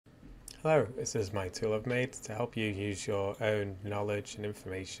Hello, this is my tool I've made to help you use your own knowledge and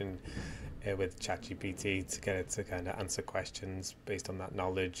information with ChatGPT to get it to kind of answer questions based on that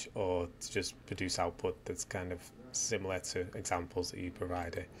knowledge, or to just produce output that's kind of similar to examples that you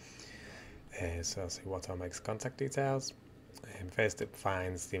provided. So I'll say what are Mike's contact details. First, it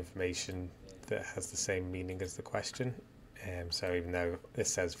finds the information that has the same meaning as the question. So even though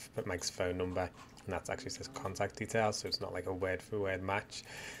this says Mike's phone number, and that actually says contact details, so it's not like a word for word match,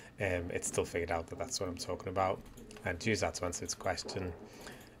 it's still figured out that that's what I'm talking about, and use that to answer its question.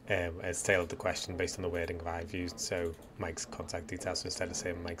 It's tailored the question based on the wording that I've used, so Mike's contact details instead of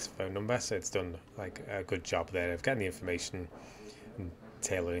saying Mike's phone number. So it's done like a good job there of getting the information and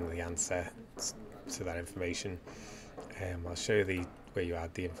tailoring the answer to that information. I'll show you where you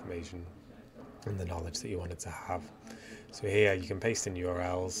add the information and the knowledge that you want it to have. So here you can paste in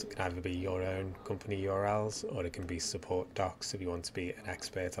URLs. It can either be your own company URLs, or it can be support docs if you want to be an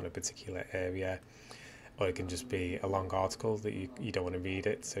expert on a particular area, or it can just be a long article that you don't want to read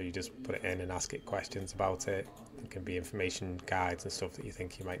it, so you just put it in and ask it questions about it. It can be information guides and stuff that you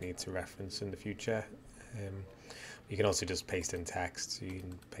think you might need to reference in the future. You can also just paste in text, so you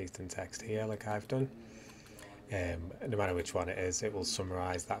can paste in text here like I've done. No matter which one it is, it will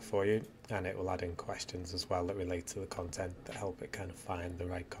summarize that for you, and it will add in questions as well that relate to the content that help it kind of find the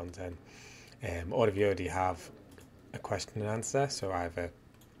right content. Or if you already have a question and answer, so either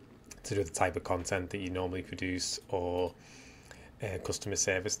to do the type of content that you normally produce, or customer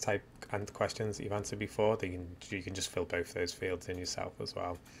service type and questions that you've answered before, you can just fill both those fields in yourself as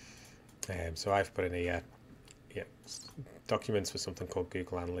well. So I've put in here documents for something called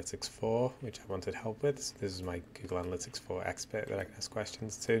Google Analytics 4, which I wanted help with. So this is my Google Analytics 4 expert that I can ask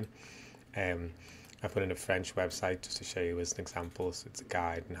questions to. I put in a French website just to show you as an example. So it's a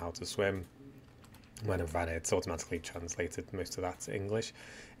guide on how to swim. When I've ran it, it's automatically translated most of that to English.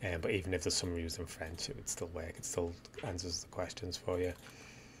 But even if the summary was in French, it would still work. It still answers the questions for you.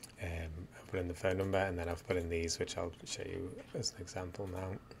 I've put in the phone number, and then I've put in these, which I'll show you as an example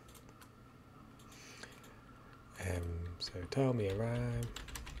now. So tell me a rhyme.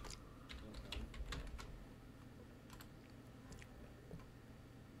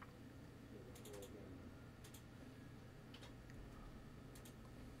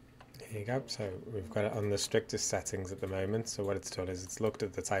 Here you go. So we've got it on the strictest settings at the moment. So what it's done is it's looked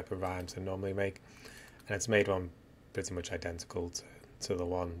at the type of rhymes I normally make, and it's made one pretty much identical to the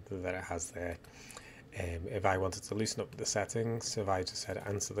one that it has there. If I wanted to loosen up the settings, if I just said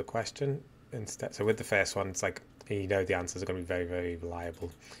answer the question instead. So with the first one, it's like, you know, the answers are going to be very, very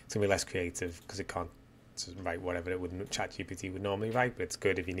reliable. It's going to be less creative because it can't just write whatever ChatGPT would normally write, but it's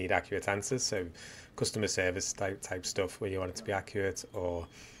good if you need accurate answers. So customer service type stuff where you want it to be accurate, or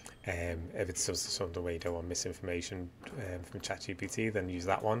if it's something where you don't want misinformation from ChatGPT, then use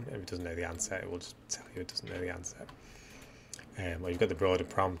that one. If it doesn't know the answer, it will just tell you it doesn't know the answer. Or you've got the broader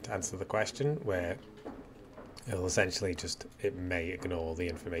prompt answer the question, where it'll essentially it may ignore the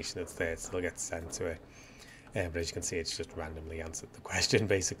information that's there, so it'll get sent to it. But as you can see, it's just randomly answered the question,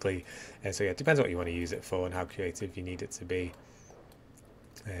 basically. So yeah, it depends what you want to use it for and how creative you need it to be.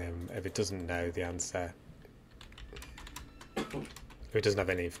 If it doesn't know the answer, if it doesn't have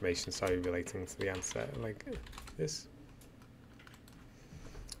any information, relating to the answer, like this,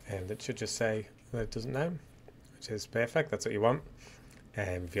 that should just say that it doesn't know, which is perfect. That's what you want.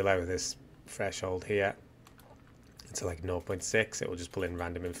 If you lower this threshold here to like 0.6, it will just pull in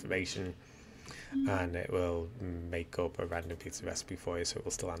random information, and it will make up a random pizza recipe for you, so it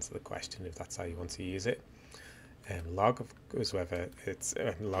will still answer the question if that's how you want to use it. Log is whether it's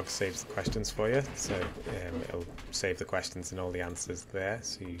log saves the questions for you, so it'll save the questions and all the answers there,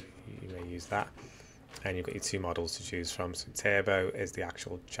 so you may use that. And you've got your two models to choose from. So Turbo is the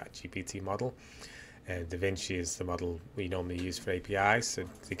actual ChatGPT model, Davinci is the model we normally use for APIs, so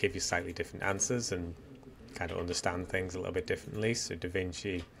they give you slightly different answers and kind of understand things a little bit differently. So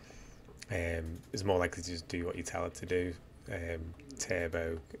Davinci is more likely to just do what you tell it to do.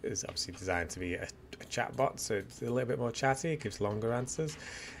 Turbo is obviously designed to be a chatbot, so it's a little bit more chatty, it gives longer answers,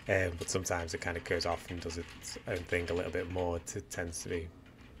 but sometimes it kind of goes off and does its own thing a little bit more. It tends to be,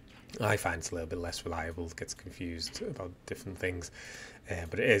 I find it's a little bit less reliable, gets confused about different things,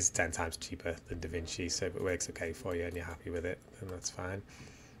 but it is 10 times cheaper than Davinci, so if it works okay for you and you're happy with it, then that's fine.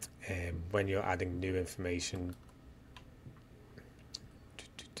 When you're adding new information,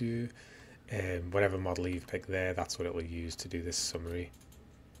 whatever model you've picked there, that's what it will use to do this summary.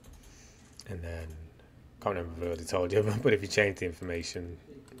 And then, can't remember if I already told you, but if you change the information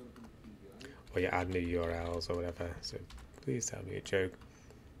or you add new URLs or whatever, so please tell me a joke,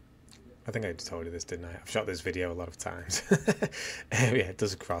 I think I told you this, didn't I? I've shot this video a lot of times. Yeah, it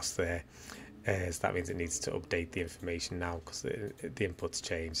does cross there. So that means it needs to update the information now because the inputs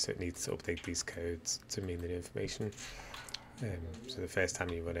change, so it needs to update these codes to mean the new information. So the first time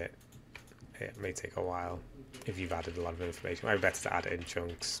you run it, it may take a while if you've added a lot of information. It might be better to add it in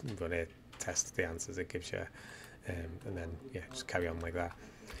chunks, run it, test the answers it gives you, and then yeah, just carry on like that.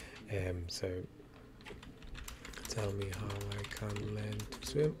 So tell me how I can learn to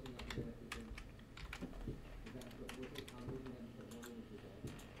swim.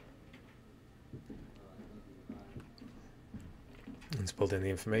 Let's pull in the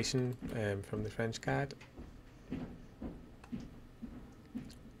information from the French guide, and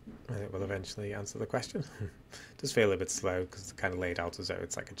it will eventually answer the question. It does feel a bit slow because it's kind of laid out as though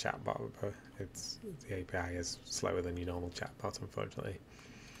it's like a chatbot, but the API is slower than your normal chatbot, unfortunately.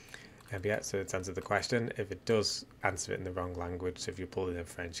 But yeah, so it's answered the question. If it does answer it in the wrong language, so if you pull in a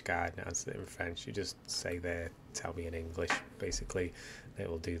French guide and it answers it in French, you just say there, tell me in English, basically, and it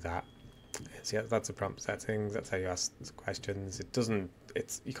will do that. So yeah, that's the prompt settings. That's how you ask questions.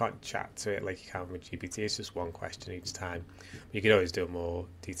 You can't chat to it like you can with GPT. It's just one question each time. But you could always do a more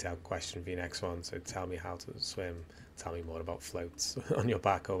detailed question for your next one. So tell me how to swim. Tell me more about floats on your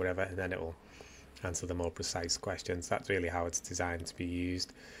back or whatever, and then it will answer the more precise questions. That's really how it's designed to be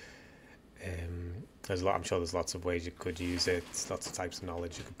used. I'm sure there's lots of ways you could use it. Lots of types of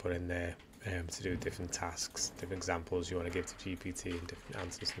knowledge you could put in there to do different tasks, different examples you want to give to GPT, and different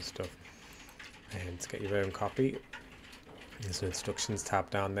answers and stuff. And to get your own copy, there's an instructions tab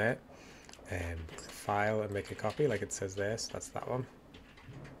down there. File and make a copy, like it says there. So that's that one.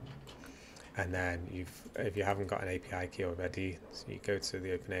 And then if you haven't got an API key already, so you go to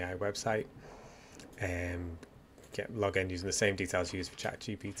the OpenAI website and log in using the same details used for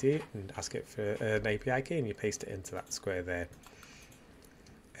ChatGPT and ask it for an API key, and you paste it into that square there.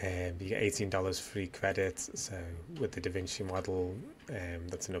 You get $18 free credit, so with the Davinci model,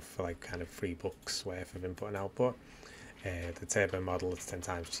 that's enough for like kind of 3 books worth of input and output. The Turbo model is 10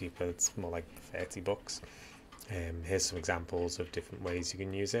 times cheaper, it's more like 30 bucks. Here's some examples of different ways you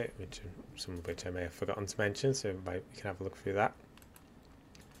can use it, some of which I may have forgotten to mention, so you can have a look through that.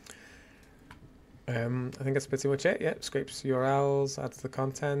 I think that's pretty much it. Yeah, scrapes URLs, adds the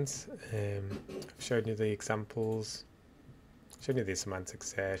content. I've shown you the examples, showed you the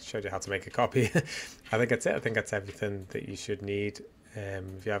semantics there, showed you how to make a copy. I think that's it. I think that's everything that you should need.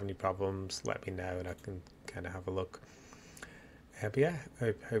 If you have any problems, let me know and I can kind of have a look. But yeah,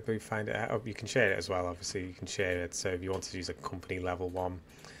 I hope you find it out. You can share it as well, obviously. You can share it. So if you want to use a company level one,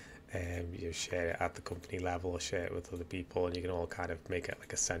 you share it at the company level or share it with other people, and you can all kind of make it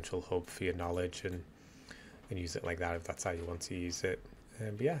like a central hub for your knowledge and use it like that if that's how you want to use it.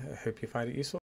 But yeah, I hope you find it useful.